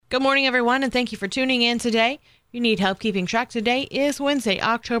Good morning, everyone, and thank you for tuning in today. If you need help keeping track, today is Wednesday,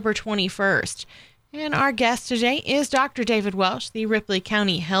 October 21st. And our guest today is Dr. David Welsh, the Ripley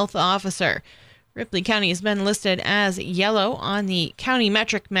County Health Officer. Ripley County has been listed as yellow on the county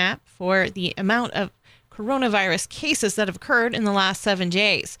metric map for the amount of coronavirus cases that have occurred in the last 7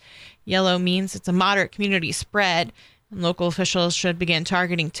 days. Yellow means it's a moderate community spread, and local officials should begin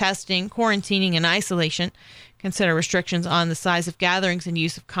targeting testing, quarantining, and isolation. Consider restrictions on the size of gatherings and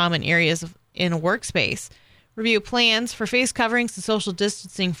use of common areas in a workspace. Review plans for face coverings and social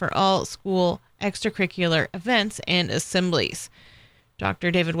distancing for all school extracurricular events and assemblies.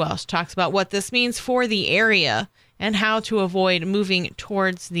 Dr. David Welsh talks about what this means for the area and how to avoid moving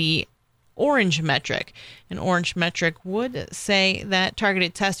towards the orange metric. An orange metric would say that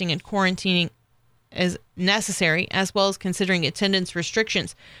targeted testing and quarantining is necessary, as well as considering attendance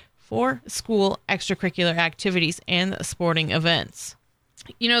restrictions for school extracurricular activities and sporting events.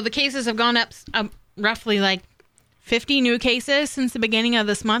 You know, the cases have gone up roughly like 50 new cases since the beginning of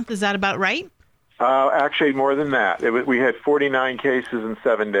this month. Is that about right? Actually, more than that. We had 49 cases in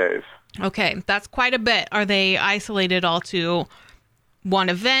 7 days. Okay, that's quite a bit. Are they isolated all to one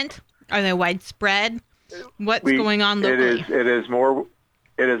event? Are they widespread? What's going on locally? It is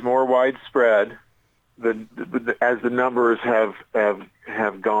more widespread. As the numbers have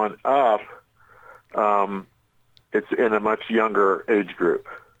gone up, it's in a much younger age group.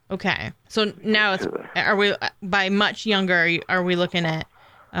 Okay, so now are we by much younger? Are we looking at?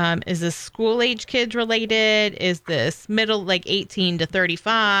 Is this school age kids related? Is this middle, like 18 to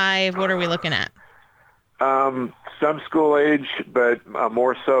 35? What are we looking at? Some school age, but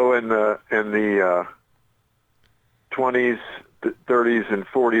more so in the 20s, 30s, and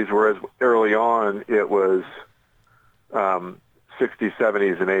 40s, whereas early on it was 60s,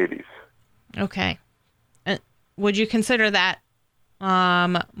 70s, and 80s. Okay. Would you consider that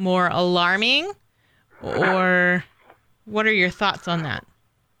more alarming, or what are your thoughts on that?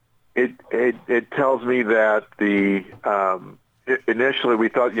 It tells me that initially we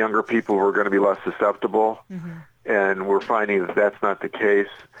thought younger people were going to be less susceptible, and we're finding that that's not the case.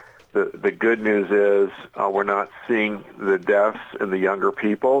 The good news is we're not seeing the deaths in the younger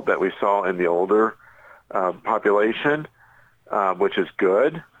people that we saw in the older population, which is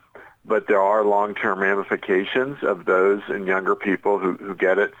good. But there are long-term ramifications of those in younger people who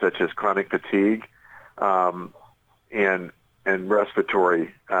get it, such as chronic fatigue and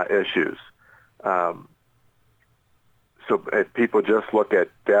respiratory issues. So if people just look at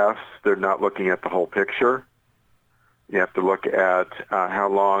deaths, they're not looking at the whole picture. You have to look at how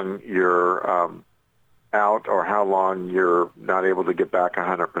long you're out or how long you're not able to get back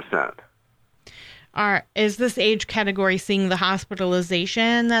 100%. Is this age category seeing the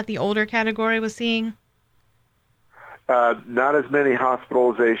hospitalization that the older category was seeing? Not as many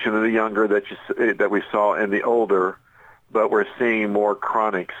hospitalization in the younger that we saw in the older, but we're seeing more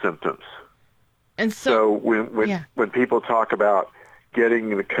chronic symptoms. And so when people talk about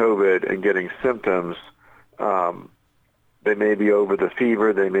getting the COVID and getting symptoms, they may be over the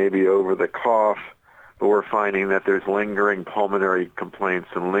fever, they may be over the cough, but we're finding that there's lingering pulmonary complaints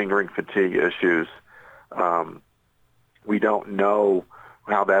and lingering fatigue issues. We don't know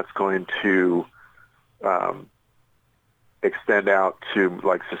how that's going to extend out to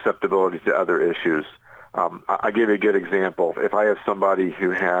like susceptibility to other issues. I'll give you a good example. If I have somebody who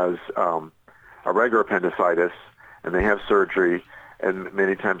has a regular appendicitis and they have surgery, and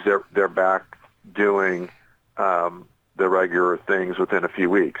many times they're back doing the regular things within a few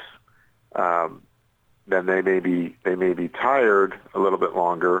weeks, then they may be tired a little bit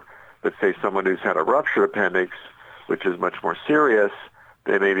longer. But say someone who's had a ruptured appendix, which is much more serious,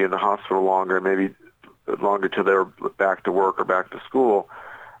 they may be in the hospital longer, maybe longer till they're back to work or back to school.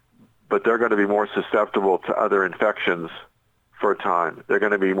 But they're going to be more susceptible to other infections for a time. They're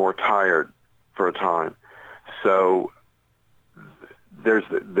going to be more tired for a time. So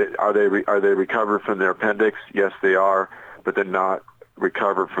are they recovered from their appendix? Yes, they are, but they're not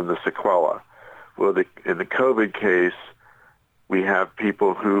recovered from the sequela. Well, in the COVID case, we have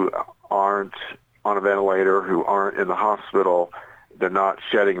people who aren't on a ventilator, who aren't in the hospital. They're not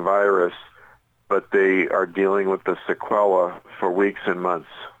shedding virus, but they are dealing with the sequela for weeks and months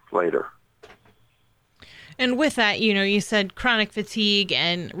later. And with that, you said chronic fatigue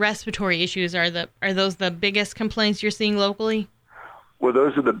and respiratory issues. Are those the biggest complaints you're seeing locally? Well,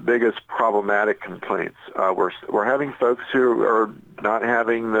 those are the biggest problematic complaints. We're having folks who are not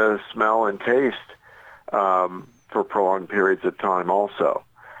having the smell and taste for prolonged periods of time also.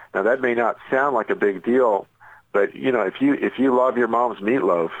 Now, that may not sound like a big deal, but, if you love your mom's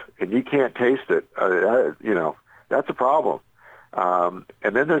meatloaf and you can't taste it, that's a problem. And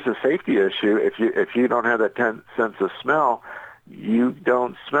then there's a safety issue. If you don't have that sense of smell, you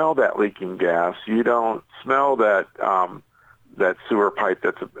don't smell that leaking gas. You don't smell that that sewer pipe.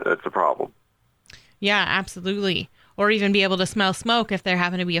 That's a problem. Yeah, absolutely. Or even be able to smell smoke if there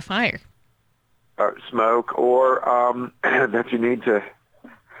happened to be a fire. Smoke, or that you need to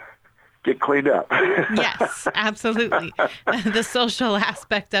get cleaned up. Yes, absolutely. The social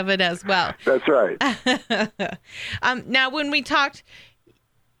aspect of it as well. That's right. Now, when we talked,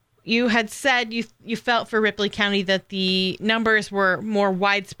 you had said you felt for Ripley County that the numbers were more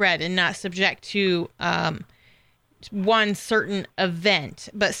widespread and not subject to one certain event.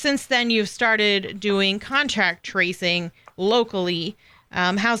 But since then, you've started doing contact tracing locally.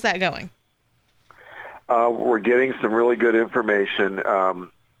 How's that going? We're getting some really good information.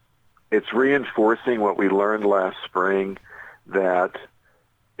 It's reinforcing what we learned last spring, that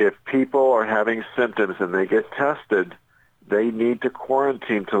if people are having symptoms and they get tested, they need to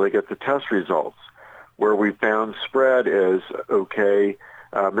quarantine till they get the test results. Where we found spread is, okay,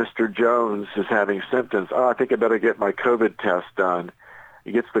 Mr. Jones is having symptoms. Oh, I think I better get my COVID test done.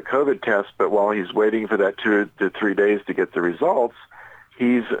 He gets the COVID test, but while he's waiting for that 2 to 3 days to get the results,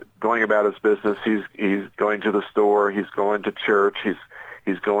 he's going about his business. He's going to the store. He's going to church.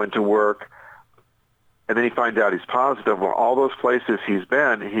 He's going to work. And then he finds out he's positive. Well, all those places he's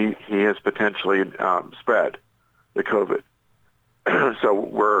been, he has potentially spread the COVID.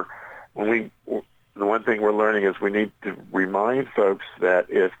 So the one thing we're learning is we need to remind folks that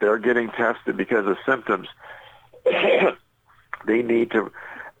if they're getting tested because of symptoms, they need to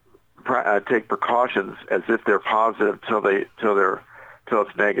take precautions as if they're positive till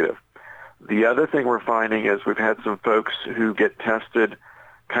it's negative. The other thing we're finding is we've had some folks who get tested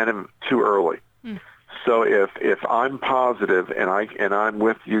kind of too early. So if I'm positive and I'm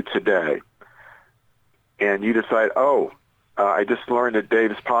with you today, and you decide, I just learned that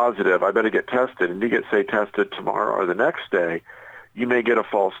Dave's positive, I better get tested, and you get, say, tested tomorrow or the next day, you may get a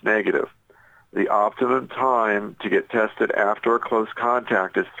false negative. The optimum time to get tested after a close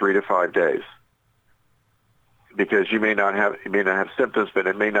contact is 3 to 5 days, because you may not have symptoms, but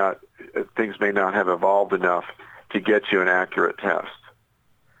things may not have evolved enough to get you an accurate test.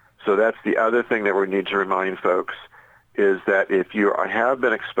 So that's the other thing that we need to remind folks, is that if you have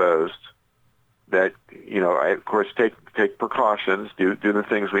been exposed, that, of course, take precautions, do the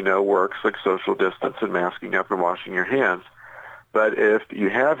things we know works, like social distance and masking up and washing your hands. But if you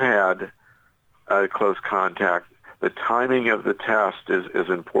have had a close contact, the timing of the test is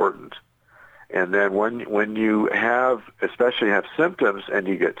important. And then when you especially have symptoms and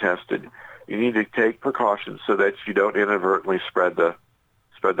you get tested, you need to take precautions so that you don't inadvertently spread the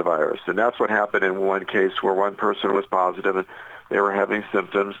virus. And that's what happened in one case where one person was positive and they were having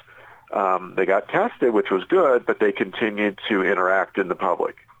symptoms. They got tested, which was good, but they continued to interact in the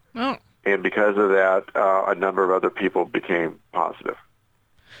public. Oh. And because of that, a number of other people became positive.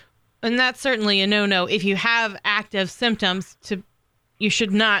 And that's certainly a no-no. If you have active symptoms, you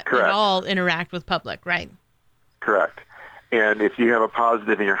should not Correct. At all interact with public, right? Correct. And if you have a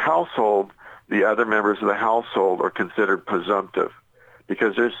positive in your household, the other members of the household are considered presumptive,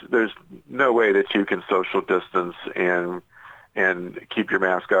 because there's no way that you can social distance and keep your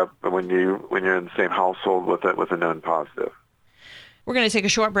mask up when you're in the same household with a known positive. We're going to take a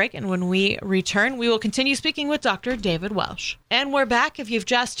short break, and when we return, we will continue speaking with Dr. David Welsh. And we're back. If you've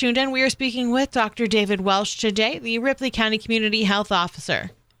just tuned in, we are speaking with Dr. David Welsh today, the Ripley County Community Health Officer.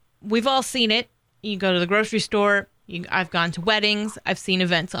 We've all seen it. You go to the grocery store. I've gone to weddings. I've seen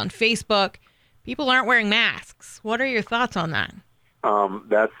events on Facebook. People aren't wearing masks. What are your thoughts on that?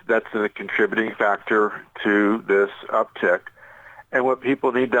 That's a contributing factor to this uptick. And what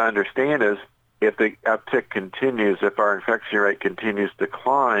people need to understand is, if the uptick continues, if our infection rate continues to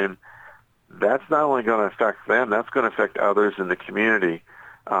climb, that's not only going to affect them, that's going to affect others in the community.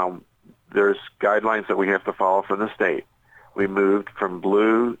 There's guidelines that we have to follow from the state. We moved from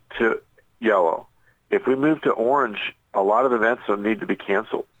blue to yellow. If we move to orange, a lot of events will need to be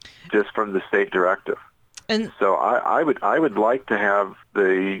canceled just from the state directive. And so I would like to have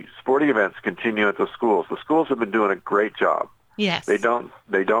the sporting events continue at the schools. The schools have been doing a great job. Yes. They don't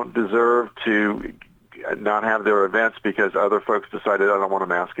deserve to not have their events because other folks decided, I don't want a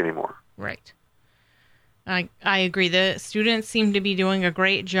mask anymore. Right. I agree. The students seem to be doing a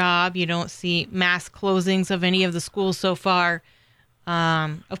great job. You don't see mass closings of any of the schools so far.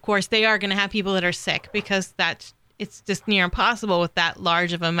 Of course, they are going to have people that are sick, because it's just near impossible with that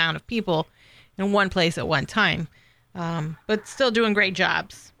large of amount of people in one place at one time. But still doing great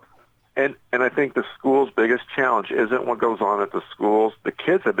jobs. And I think the school's biggest challenge isn't what goes on at the schools. The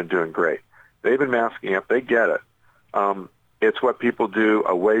kids have been doing great. They've been masking up. They get it. It's what people do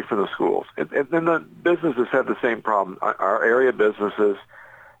away from the schools. And the businesses have the same problem. Our area businesses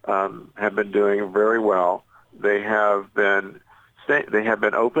have been doing very well. They have been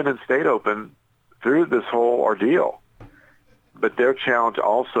open and stayed open through this whole ordeal. But their challenge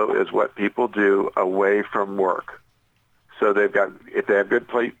also is what people do away from work. So if they have good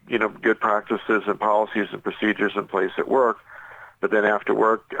practices and policies and procedures in place at work, but then after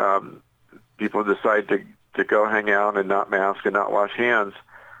work, people decide to go hang out and not mask and not wash hands.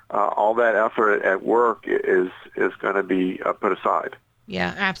 All that effort at work is going to be put aside.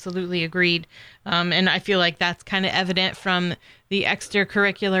 Yeah, absolutely agreed. And I feel like that's kind of evident from the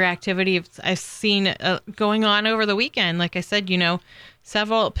extracurricular activity I've seen going on over the weekend. Like I said,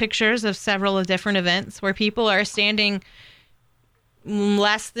 several pictures of several different events where people are standing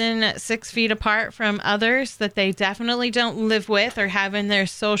less than 6 feet apart from others that they definitely don't live with or have in their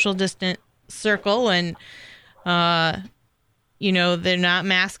social distant circle. And, they're not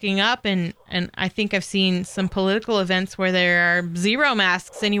masking up. And I think I've seen some political events where there are zero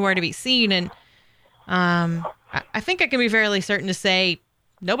masks anywhere to be seen. And I think I can be fairly certain to say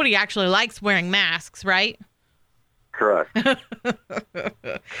nobody actually likes wearing masks, right? Correct.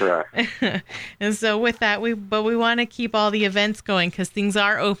 Correct. And so with that, we want to keep all the events going because things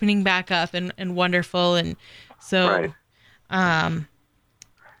are opening back up and wonderful. And so, right.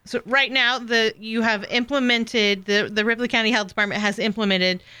 So right now, you have implemented, the Ripley County Health Department has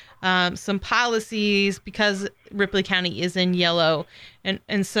implemented some policies because Ripley County is in yellow.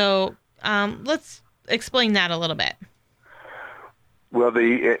 And so let's explain that a little bit. Well,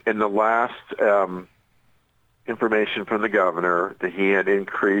 in the last information from the governor, that he had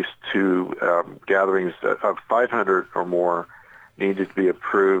increased to gatherings of 500 or more needed to be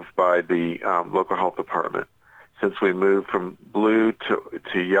approved by the local health department. Since we moved from blue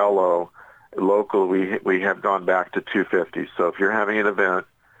to yellow, local, we have gone back to 250. So if you're having an event,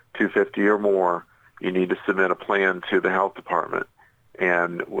 250 or more, you need to submit a plan to the health department.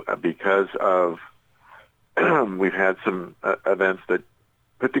 And because of we've had some events that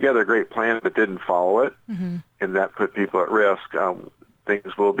put together a great plan but didn't follow it, mm-hmm. and that put people at risk,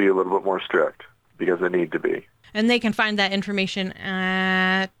 things will be a little bit more strict because they need to be. And they can find that information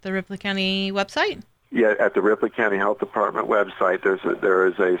at the Ripley County website? Yeah, at the Ripley County Health Department website, there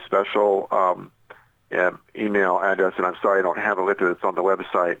is a special email address, and I'm sorry I don't have it listed. It's on the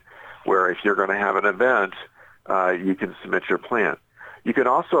website, where if you're going to have an event, you can submit your plan. You can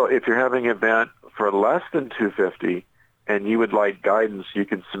also, if you're having an event for less than 250 and you would like guidance, you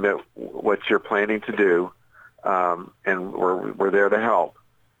can submit what you're planning to do, and we're there to help.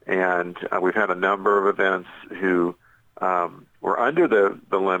 And we've had a number of events who were under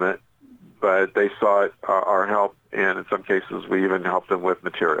the limit, but they sought our help, and in some cases, we even helped them with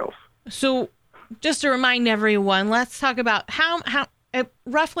materials. So, just to remind everyone, let's talk about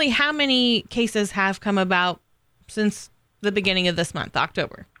roughly how many cases have come about since the beginning of this month,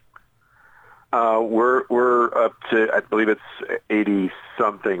 October. We're up to, I believe it's 80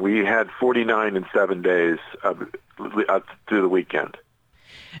 something. We had 49 in 7 days up through the weekend.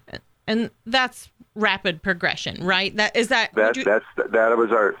 And that's rapid progression, right? That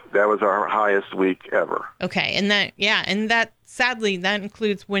was our highest week ever. Okay, and that sadly that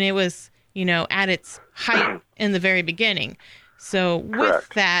includes when it was at its height in the very beginning. So with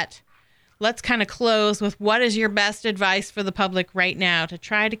Correct. That, let's kind of close with what is your best advice for the public right now to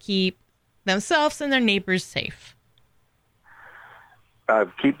try to keep themselves and their neighbors safe?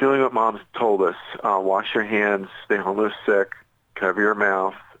 Keep doing what Mom's told us. Wash your hands, stay home if sick, cover your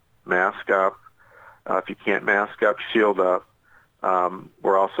mouth, mask up. If you can't mask up, shield up.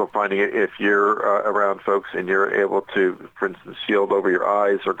 We're also finding it if you're around folks and you're able to, for instance, shield over your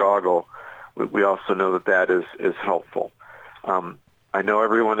eyes or goggle, we also know that is helpful. I know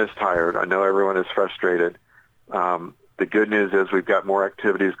everyone is tired. I know everyone is frustrated. The good news is we've got more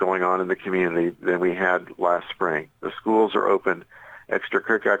activities going on in the community than we had last spring. The schools are open.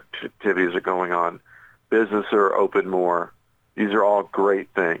 Extracurricular activities are going on. Businesses are open more. These are all great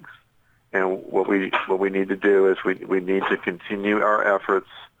things. And what we need to do is we need to continue our efforts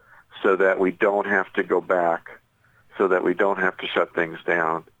so that we don't have to go back, so that we don't have to shut things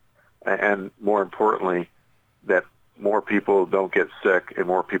down. And more importantly, that more people don't get sick and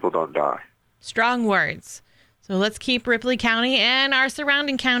more people don't die. Strong words. So let's keep Ripley County and our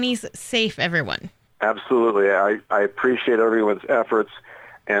surrounding counties safe, everyone. Absolutely. I appreciate everyone's efforts,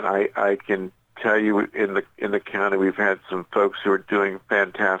 and I can tell you in the county we've had some folks who are doing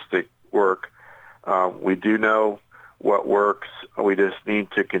fantastic work. We do know what works. We just need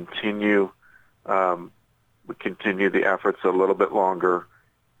to continue the efforts a little bit longer,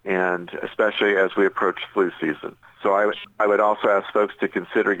 and especially as we approach flu season. So I would also ask folks to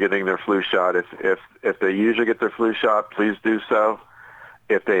consider getting their flu shot. If they usually get their flu shot, please do so.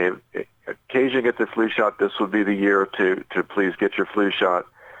 If they occasionally get their flu shot, this would be the year to please get your flu shot,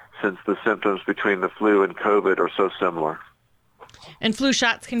 since the symptoms between the flu and COVID are so similar. And flu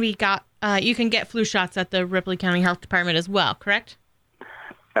shots can be got. You can get flu shots at the Ripley County Health Department as well, correct?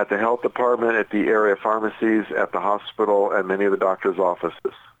 At the health department, at the area pharmacies, at the hospital, and many of the doctor's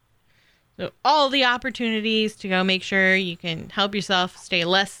offices. So all the opportunities to go make sure you can help yourself stay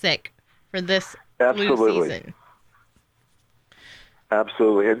less sick for this flu season.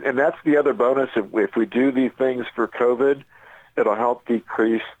 Absolutely. And that's the other bonus. If we do these things for COVID, it'll help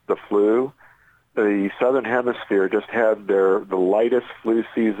decrease the flu. The Southern Hemisphere just had the lightest flu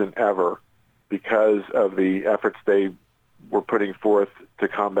season ever because of the efforts they were putting forth to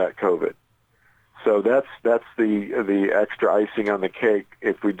combat COVID. So that's the extra icing on the cake.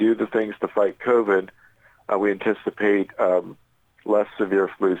 If we do the things to fight COVID, we anticipate less severe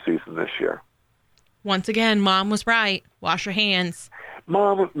flu season this year. Once again, Mom was right. Wash your hands.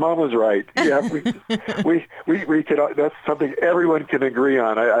 Mom was right. Yeah, we can. That's something everyone can agree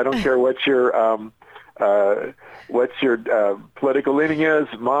on. I don't care what your political leaning is.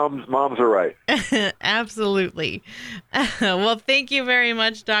 Moms are right. Absolutely. Well, thank you very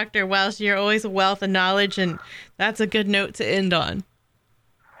much, Dr. Welsh. You're always a wealth of knowledge, and that's a good note to end on.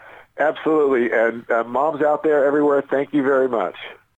 Absolutely. And moms out there everywhere, thank you very much.